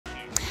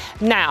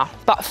Now,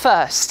 but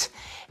first,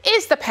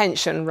 is the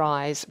pension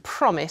rise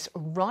promise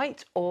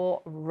right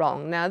or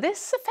wrong? Now,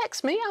 this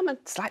affects me. I'm a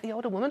slightly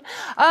older woman.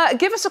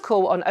 Give us a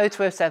call on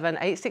 0207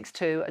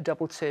 862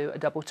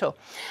 2222.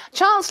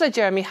 Chancellor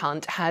Jeremy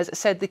Hunt has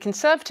said the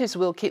Conservatives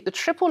will keep the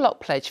triple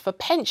lock pledge for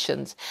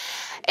pensions.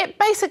 It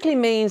basically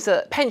means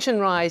that pension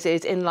rise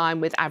is in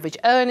line with average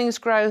earnings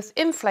growth,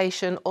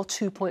 inflation, or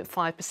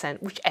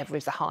 2.5%, whichever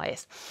is the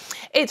highest.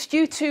 It's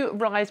due to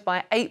rise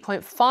by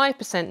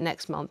 8.5%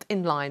 next month,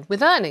 in line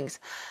with earnings.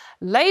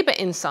 Labour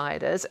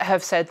insiders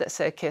have said that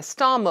Sir Keir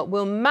Starmer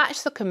will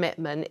match the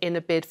commitment in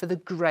a bid for the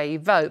grey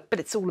vote, but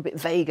it's all a bit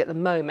vague at the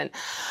moment.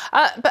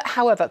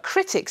 However,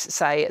 critics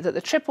say that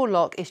the triple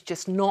lock is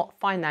just not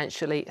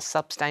financially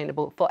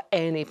sustainable for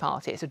any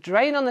party. It's a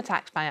drain on the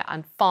taxpayer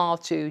and far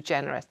too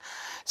generous.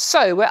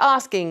 So we're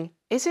asking,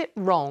 is it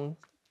wrong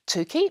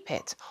to keep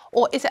it?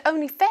 Or is it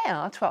only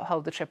fair to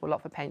uphold the triple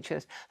lock for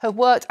pensioners who have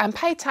worked and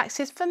paid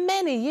taxes for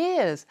many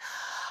years?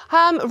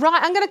 Right,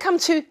 I'm going to come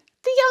to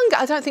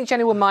I don't think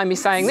Jenny will mind me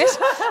saying this,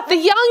 the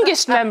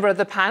youngest member of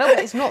the panel, but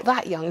it's not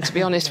that young, to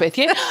be honest with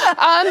you.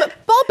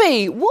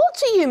 Bobby, what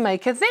do you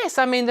make of this?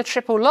 I mean, the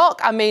triple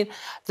lock, I mean,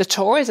 the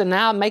Tories are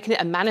now making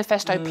it a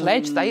manifesto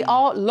pledge. They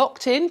are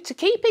locked in to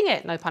keeping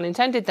it, no pun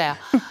intended there.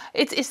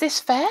 Is this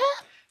fair?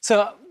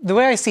 So the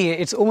way I see it,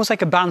 it's almost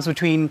like a balance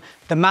between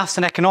the maths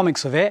and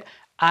economics of it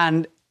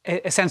and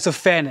a sense of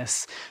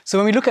fairness. So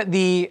when we look at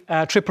the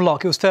triple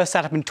lock, it was first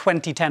set up in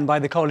 2010 by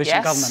the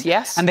coalition government.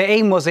 Yes. And the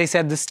aim was, they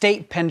said, the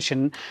state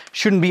pension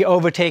shouldn't be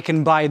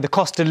overtaken by the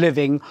cost of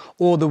living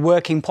or the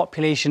working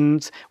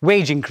population's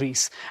wage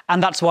increase.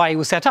 And that's why it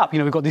was set up. You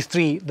know, we've got the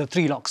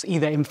three locks,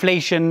 either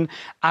inflation,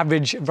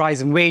 average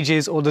rise in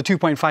wages, or the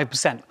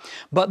 2.5%.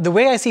 But the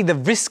way I see the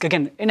risk,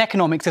 again, in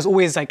economics, there's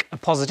always like a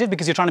positive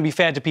because you're trying to be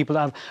fair to people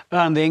that have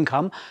earned the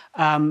income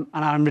and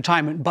are in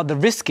retirement. But the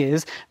risk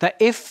is that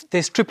if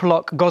this triple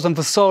lock goes on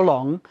for so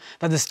long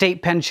that the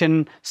state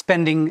pension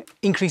spending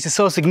increases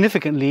so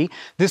significantly,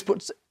 this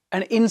puts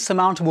an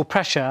insurmountable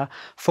pressure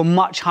for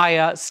much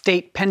higher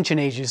state pension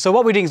ages. So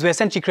what we're doing is we're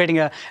essentially creating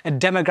a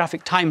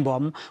demographic time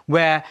bomb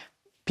where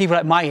people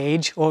at my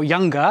age or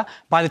younger,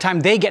 by the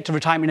time they get to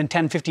retirement in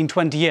 10, 15,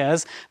 20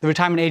 years, the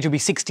retirement age will be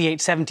 68,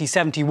 70,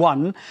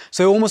 71.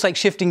 So almost like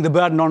shifting the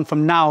burden on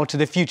from now to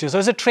the future. So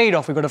it's a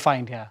trade-off we've got to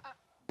find here.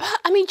 But,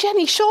 I mean,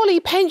 Jenny, surely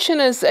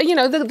pensioners, you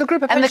know, the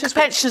group of pensioners... And the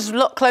pension's a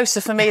lot closer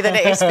for me than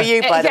it is for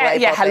you, by the way,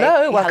 Yeah, Bobby.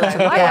 hello, welcome to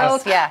my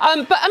world. Yeah.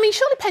 But, I mean,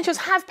 surely pensioners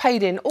have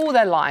paid in all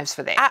their lives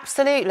for this.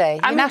 Absolutely.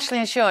 Your national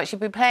insurance,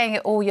 you've been paying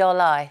it all your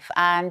life.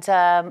 And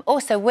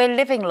also, we're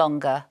living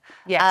longer.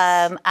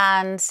 Yes.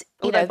 And...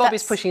 Although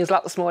Bobby's pushing his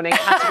luck this morning,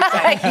 has to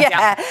be said.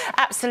 Yeah,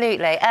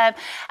 absolutely. And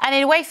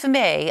in a way, for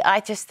me,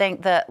 I just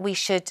think that we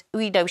should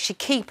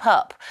keep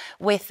up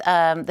with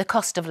the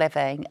cost of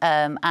living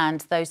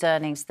and those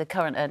earnings, the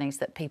current earnings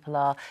that people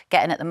are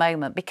getting at the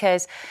moment.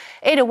 Because,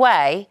 in a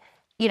way,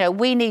 you know,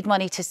 we need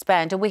money to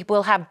spend, and we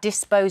will have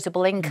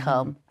disposable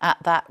income at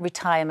that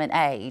retirement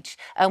age,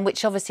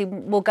 which obviously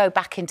will go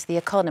back into the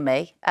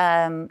economy,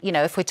 you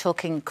know, if we're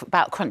talking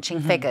about crunching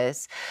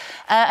figures.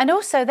 And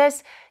also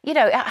there's, you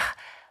know,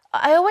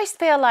 I always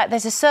feel like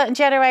there's a certain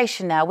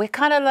generation now, we're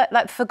kind of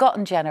like the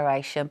forgotten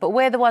generation, but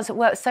we're the ones that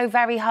worked so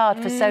very hard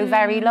for so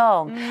very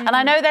long. And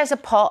I know there's a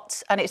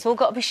pot and it's all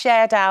got to be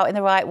shared out in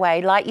the right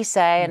way, like you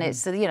say, and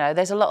it's, you know,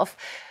 there's a lot of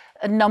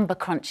number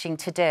crunching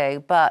to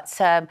do,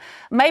 but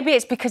maybe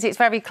it's because it's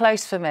very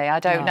close for me. I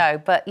don't know,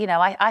 but you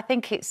know, I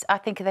think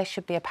there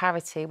should be a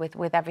parity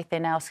with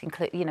everything else,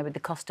 including, you know, with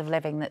the cost of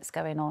living that's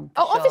going on.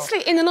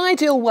 Obviously, in an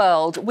ideal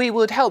world, we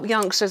would help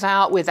youngsters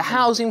out with the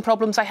housing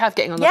problems they have,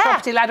 getting on the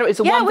property ladder. It's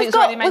the one thing that's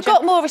already mentioned. We've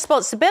got more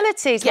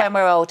responsibilities when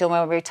we're older and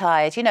when we're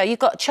retired. You know, you've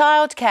got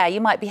childcare.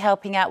 You might be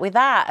helping out with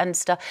that and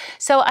stuff.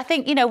 So I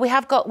think, you know, we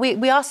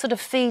are sort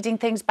of feeding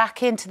things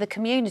back into the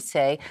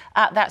community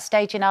at that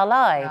stage in our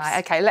lives. Right,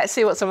 OK, let's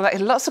see what some of that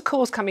is. Lots of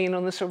calls coming in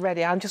on this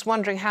already. I'm just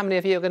wondering how many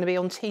of you are going to be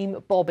on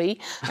Team Bobby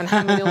and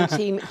how many on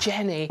Team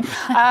Jenny.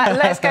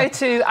 Let's go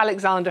to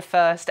Alexander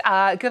first.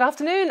 Good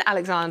afternoon,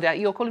 Alexander.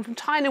 You're calling from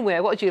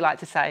Tyne-and-Wear. What would you like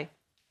to say?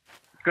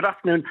 Good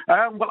afternoon.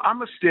 Well,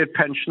 I'm a state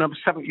pensioner. I'm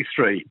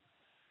 73.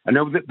 I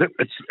know that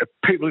it's,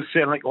 people are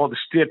saying, like, oh, the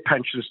state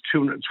pension is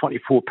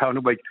 £224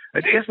 a week.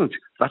 It isn't.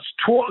 That's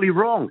totally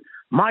wrong.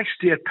 My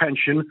state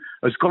pension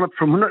has gone up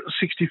from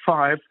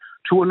 165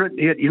 to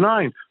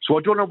 189. So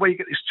I don't know where you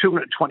get this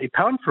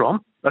 £220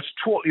 from. That's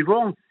totally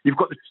wrong. You've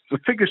got the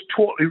figures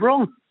totally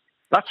wrong.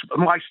 That's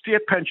my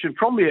state pension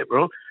from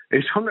April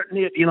is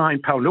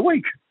 £189 a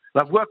week.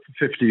 I've worked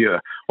for 50 years.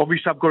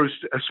 Obviously, I've got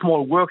a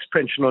small works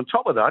pension on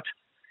top of that.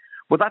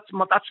 But that's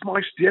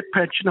my state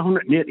pension,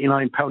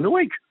 £189 a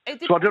week.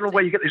 So I don't know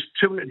where you get this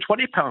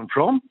 £220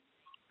 from.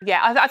 Yeah,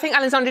 I think,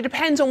 Alexander, it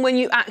depends on when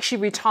you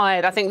actually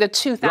retired. I think the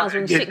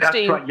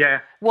 2016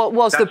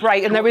 was the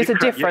break, and there is a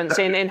difference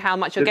in how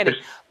much you're getting.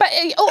 But,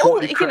 you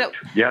know,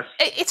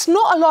 it's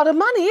not a lot of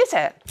money, is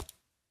it?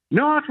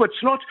 No,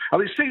 it's not. I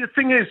mean, see, the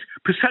thing is,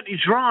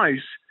 percentage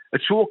rise,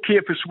 it's okay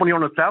if it's somebody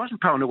on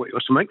 £1,000 a week or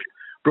something,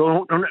 but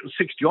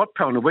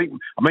 £160-odd a week,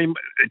 I mean,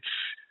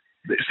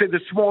 it's, say, the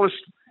smallest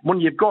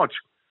money you've got.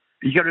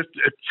 You get a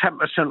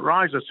 10%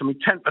 rise or something.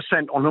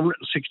 10% on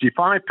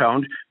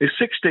 £165 is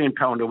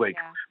 £16 a week.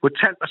 Yeah. But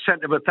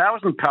 10% of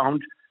 £1,000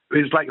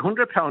 is like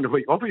 £100 a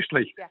week,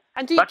 obviously. Yeah.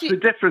 And That's the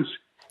difference.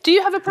 Do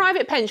you have a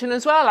private pension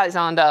as well,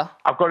 Alexander?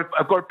 I've got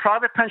a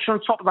private pension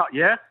on top of that,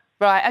 yeah.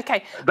 Right,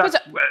 okay. That's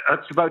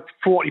about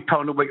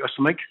 £40 a week or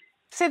something.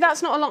 See,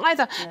 that's not a lot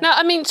either. Yeah. Now,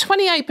 I mean,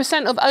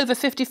 28% of over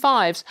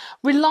 55s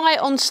rely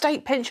on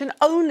state pension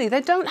only.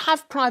 They don't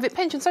have private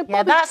pensions. So,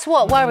 yeah, that's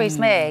what worries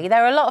me.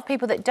 There are a lot of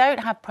people that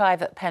don't have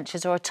private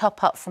pensions or a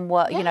top-up from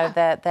work, you know,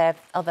 their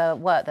other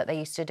work that they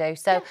used to do.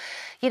 So,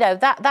 you know,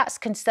 that's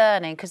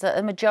concerning because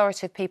the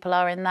majority of people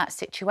are in that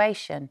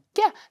situation.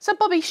 Yeah. So,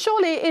 Bobby,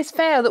 surely it is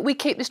fair that we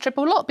keep this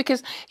triple lock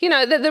because, you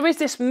know, there is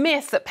this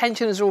myth that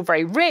pensioners are all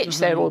very rich,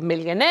 they're all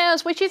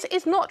millionaires, which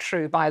is not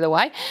true, by the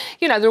way.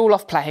 You know, they're all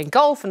off playing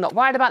golf and not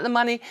right about the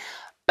money.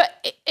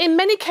 But in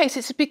many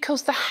cases, it's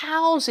because the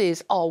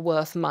houses are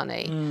worth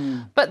money.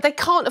 But they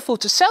can't afford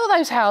to sell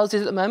those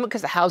houses at the moment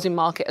because the housing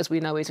market, as we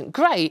know, isn't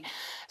great.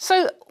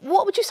 So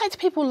what would you say to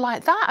people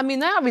like that? I mean,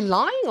 they are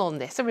relying on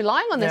this. They're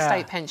relying on their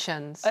state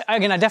pensions.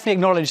 Again, I definitely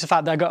acknowledge the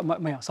fact that I got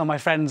some of my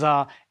friends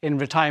are in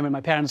retirement,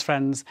 my parents'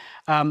 friends.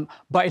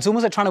 But it's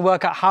almost like trying to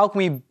work out how can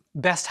we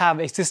best have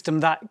a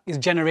system that is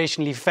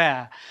generationally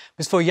fair.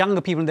 Because for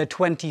younger people in their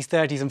 20s,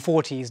 30s and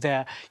 40s,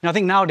 I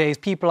think nowadays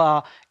people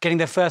are getting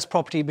their first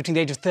property between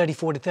the age of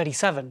 34 to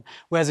 37,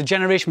 whereas a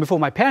generation before,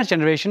 my parents'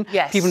 generation,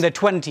 people in their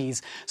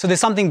 20s. So there's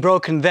something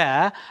broken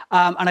there.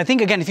 And I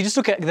think, again, if you just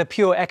look at the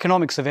pure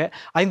economics of it,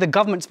 I think the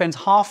government spends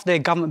half their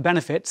government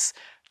benefits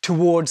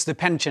towards the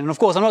pension. And of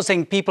course, I'm not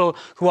saying people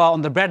who are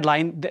on the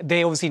breadline,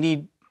 they obviously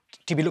need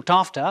to be looked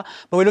after,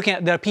 but we're looking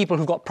at there are people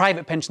who've got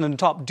private pension on the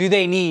top. Do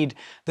they need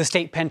the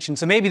state pension?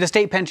 So maybe the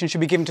state pension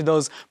should be given to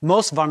those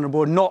most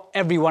vulnerable, not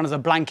everyone as a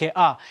blanket,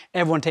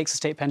 everyone takes a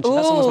state pension.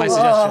 That's almost my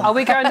suggestion. Are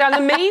we going down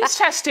the means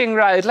testing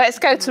road? Let's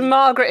go to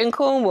Margaret in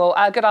Cornwall.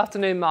 Good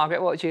afternoon,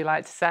 Margaret. What would you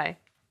like to say?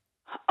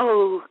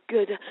 Oh,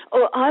 good.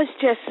 Oh,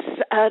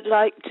 I'd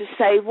like to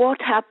say,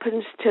 what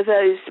happens to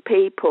those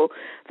people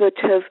that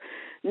have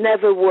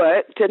never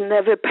worked and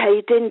never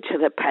paid into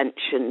the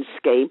pension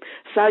scheme?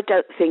 So I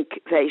don't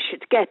think they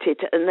should get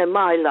it. And in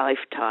my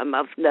lifetime,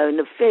 I've known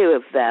a few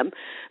of them.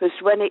 As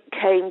when it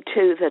came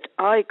to that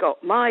I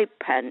got my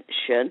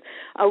pension,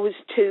 I was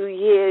 2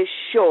 years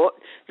short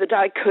that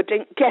I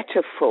couldn't get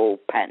a full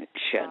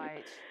pension.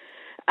 Right.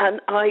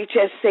 And I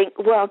just think,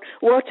 well,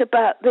 what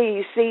about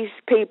these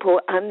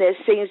people? And there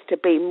seems to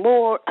be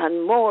more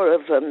and more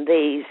of them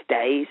these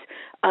days,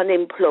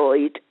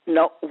 unemployed,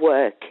 not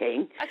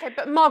working. OK,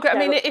 but Margaret, I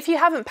mean, if you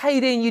haven't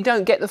paid in, you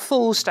don't get the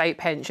full state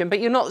pension,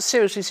 but you're not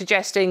seriously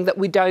suggesting that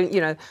we don't,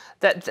 you know,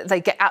 that they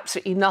get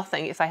absolutely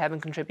nothing if they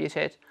haven't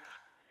contributed?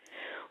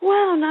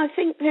 Well, and I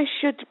think there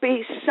should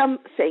be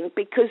something,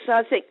 because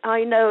I think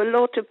I know a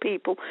lot of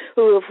people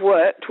who have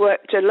worked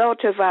a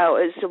lot of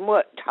hours and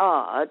worked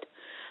hard,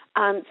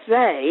 and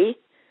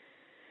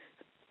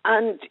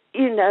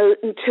you know,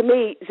 and to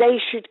me, they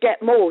should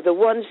get more. The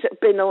ones that have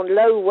been on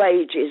low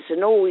wages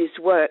and always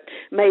worked,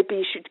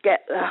 maybe should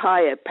get a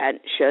higher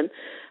pension.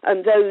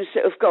 And those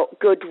that have got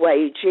good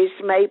wages,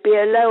 maybe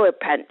a lower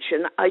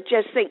pension. I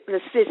just think the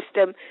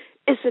system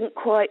isn't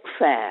quite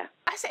fair.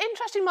 That's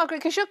interesting, Margaret,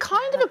 because you're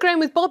kind of agreeing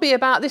with Bobby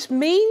about this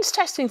means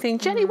testing thing.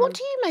 Jenny, what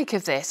do you make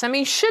of this? I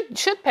mean, should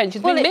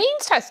pensions be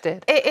means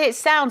tested? It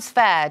sounds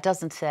fair,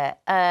 doesn't it?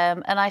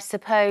 And I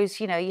suppose,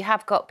 you know, you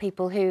have got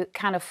people who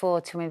can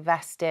afford to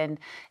invest in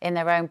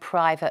their own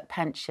private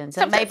pensions,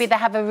 and maybe they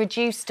have a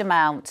reduced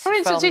amount. For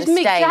instance, is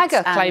Mick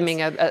Jagger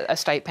claiming a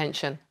state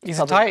pension? He's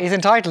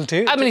entitled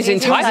to. I mean, he's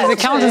entitled. His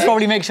accountants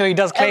probably make sure he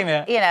does claim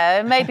it. You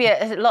know, maybe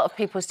a lot of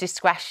people's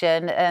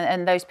discretion,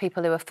 and those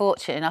people who are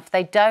fortunate enough,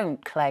 they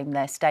don't claim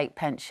their state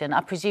pension.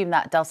 I presume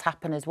that does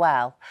happen as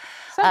well.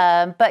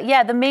 But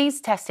yeah, the means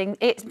testing,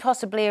 it's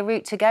possibly a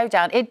route to go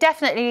down. It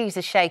definitely needs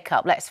a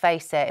shake-up, let's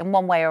face it, in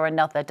one way or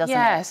another, doesn't it?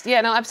 Yes, yeah,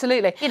 no,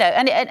 absolutely. You know,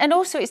 and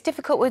also it's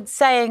difficult with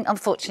saying,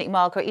 unfortunately,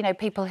 Margaret, you know,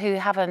 people who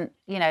haven't,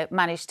 you know,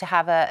 managed to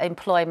have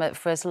employment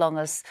for as long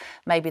as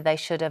maybe they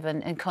should have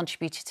and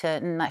contributed to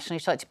national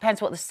insurance. It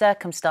depends what the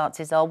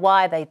circumstances are,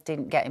 why they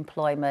didn't get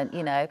employment,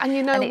 you know. And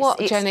you know what,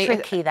 Jenny? It's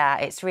tricky,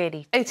 that. It's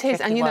really It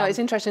is, and you know, it's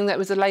interesting that it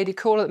was a lady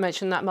caller that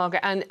mentioned that,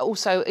 Margaret, and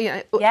also, you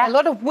know, Yeah. a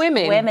lot of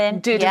women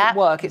didn't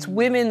work. It's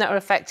women that are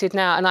affected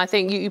now, and I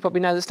think you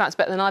probably know the stats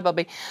better than I,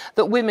 Bobby,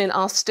 that women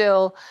are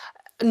still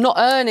not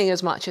earning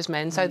as much as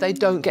men, so they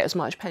don't get as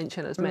much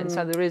pension as men.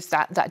 So there is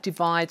that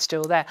divide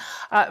still there.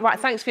 Right,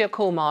 thanks for your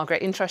call,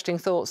 Margaret. Interesting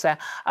thoughts there.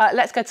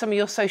 Let's go to some of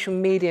your social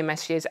media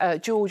messages.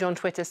 George on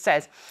Twitter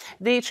says,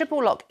 the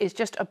triple lock is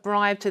just a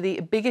bribe to the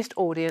biggest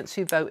audience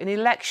who vote in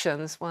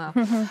elections. Well,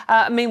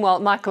 meanwhile,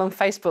 Michael on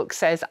Facebook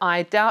says,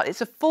 I doubt it's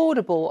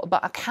affordable,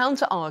 but a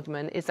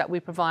counter-argument is that we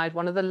provide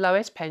one of the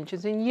lowest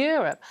pensions in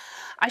Europe.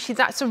 Actually,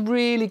 that's a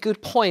really good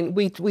point.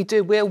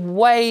 We're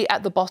way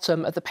at the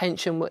bottom of the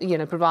pension, you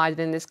know, provided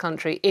in this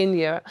country, in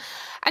Europe.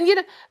 And, you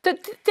know, the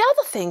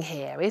other thing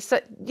here is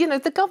that, you know,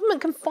 the government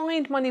can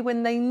find money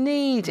when they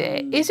need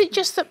it. Is it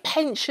just that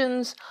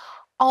pensions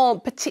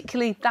aren't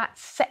particularly that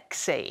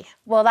sexy.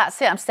 Well,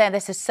 that's it. I'm saying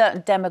there's a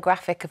certain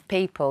demographic of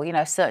people, you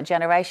know, a certain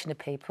generation of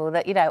people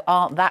that, you know,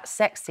 aren't that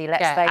sexy,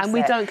 let's face it. And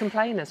we don't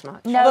complain as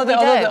much. No, we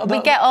don't.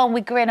 We get on, we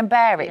grin and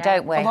bear it,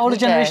 don't we? Older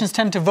generations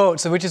tend to vote,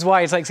 so which is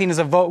why it's like seen as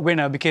a vote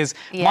winner, because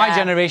my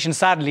generation,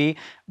 sadly,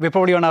 we're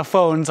probably on our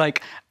phones,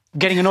 like,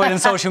 getting annoyed on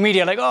social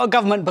media, like, oh,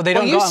 government, but they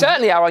don't go you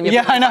certainly are on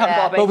your I know,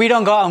 Bobby. but we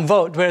don't go out and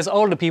vote, whereas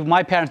older people,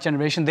 my parents'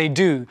 generation, they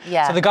do.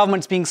 Yeah. So the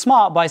government's being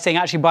smart by saying,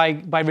 actually,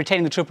 by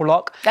retaining the triple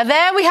lock. And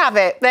there we have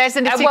it. There's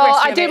an Well,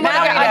 I didn't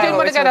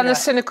want to go down the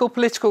cynical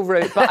political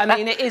route, but I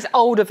mean, it is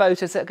older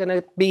voters that are going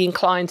to be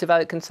inclined to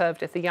vote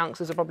Conservative. The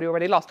youngsters are probably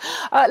already lost.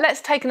 Let's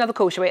take another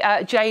call, shall we?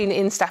 Jane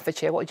in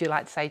Staffordshire. What would you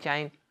like to say,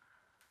 Jane?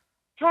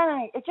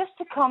 Hi, just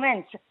to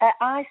comment,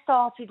 I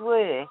started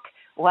work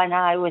when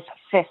I was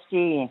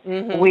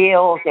 15. We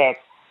all did.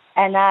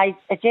 And I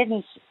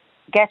didn't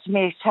get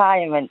my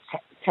retirement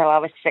till I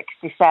was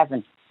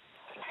 67.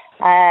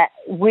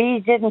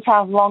 We didn't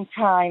have long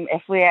time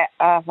if we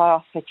have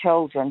off for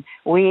children.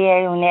 We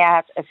only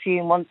had a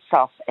few months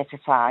off at a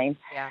time.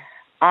 Yeah.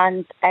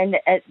 And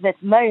at the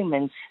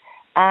moment,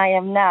 I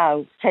am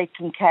now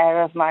taking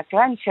care of my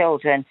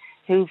grandchildren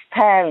whose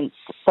parents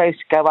are supposed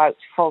to go out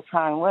to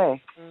full-time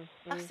work.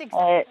 That's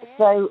exactly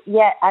so,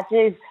 yeah, I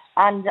do.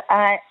 And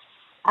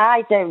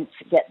I don't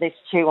get this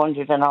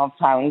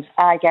 £200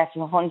 I get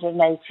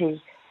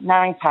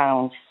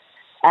 £189.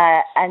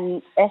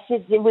 And if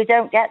we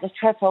don't get the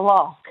triple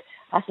lock,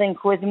 I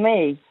think with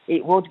me,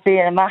 it would be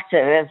a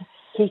matter of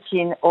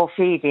heating or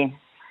feeding.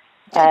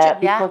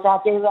 Because I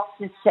do have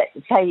to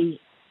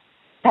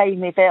pay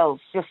my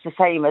bills just the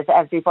same as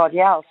everybody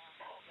else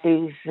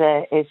who's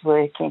is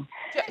working.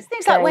 It's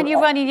things like when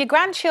you're running your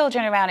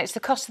grandchildren around, it's the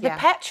cost of the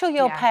petrol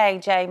you're paying,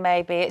 Jane,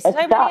 maybe. It's so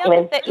many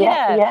other things.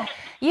 Yeah.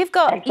 You've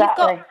got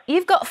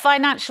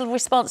financial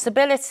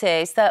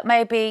responsibilities that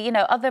maybe, you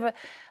know,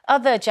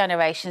 other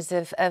generations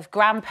of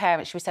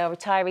grandparents, should we say, or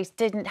retirees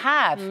didn't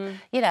have,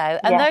 you know,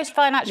 and those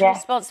financial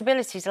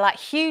responsibilities are like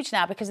huge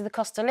now because of the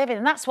cost of living.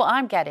 And that's what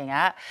I'm getting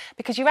at,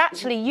 because you're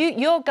actually,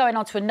 you're going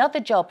on to another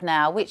job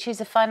now, which is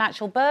a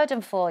financial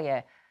burden for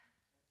you.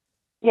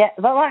 Yeah,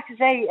 but like I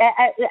say,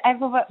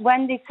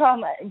 when they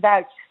come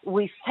about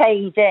we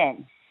stayed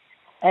in,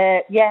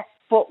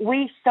 but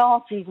we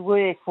started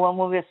work when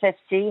we were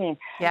 15.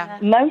 Yeah.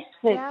 Most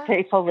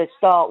people that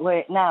start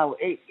work now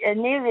are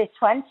nearly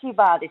 20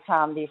 by the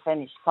time they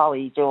finish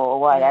college or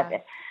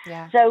whatever.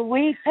 Yeah. So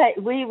we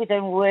were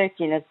then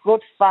working a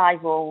good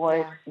 5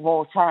 or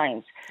more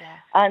times. Yeah.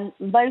 And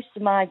most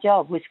of my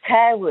job was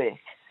care work.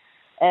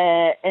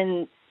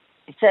 And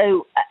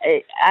so,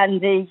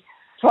 and the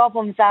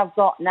problems I've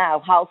got now,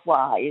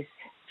 health-wise,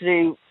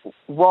 through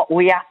what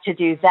we had to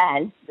do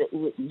then,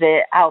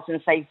 the health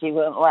and safety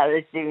won't let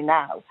us do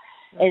now,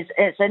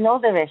 it's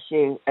another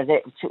issue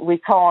that we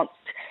can't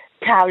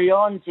carry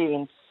on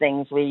doing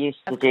things we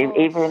used to do,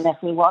 even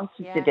if we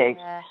wanted to do.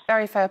 Yeah.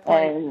 Very fair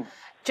point.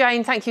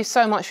 Jane, thank you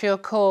so much for your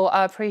call.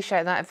 I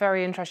appreciate that.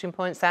 Very interesting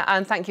points there.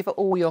 And thank you for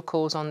all your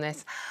calls on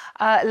this.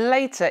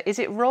 Later, is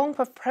it wrong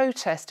for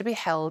protests to be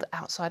held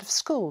outside of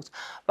schools?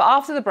 But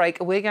after the break,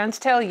 we're going to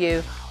tell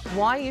you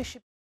why you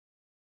should...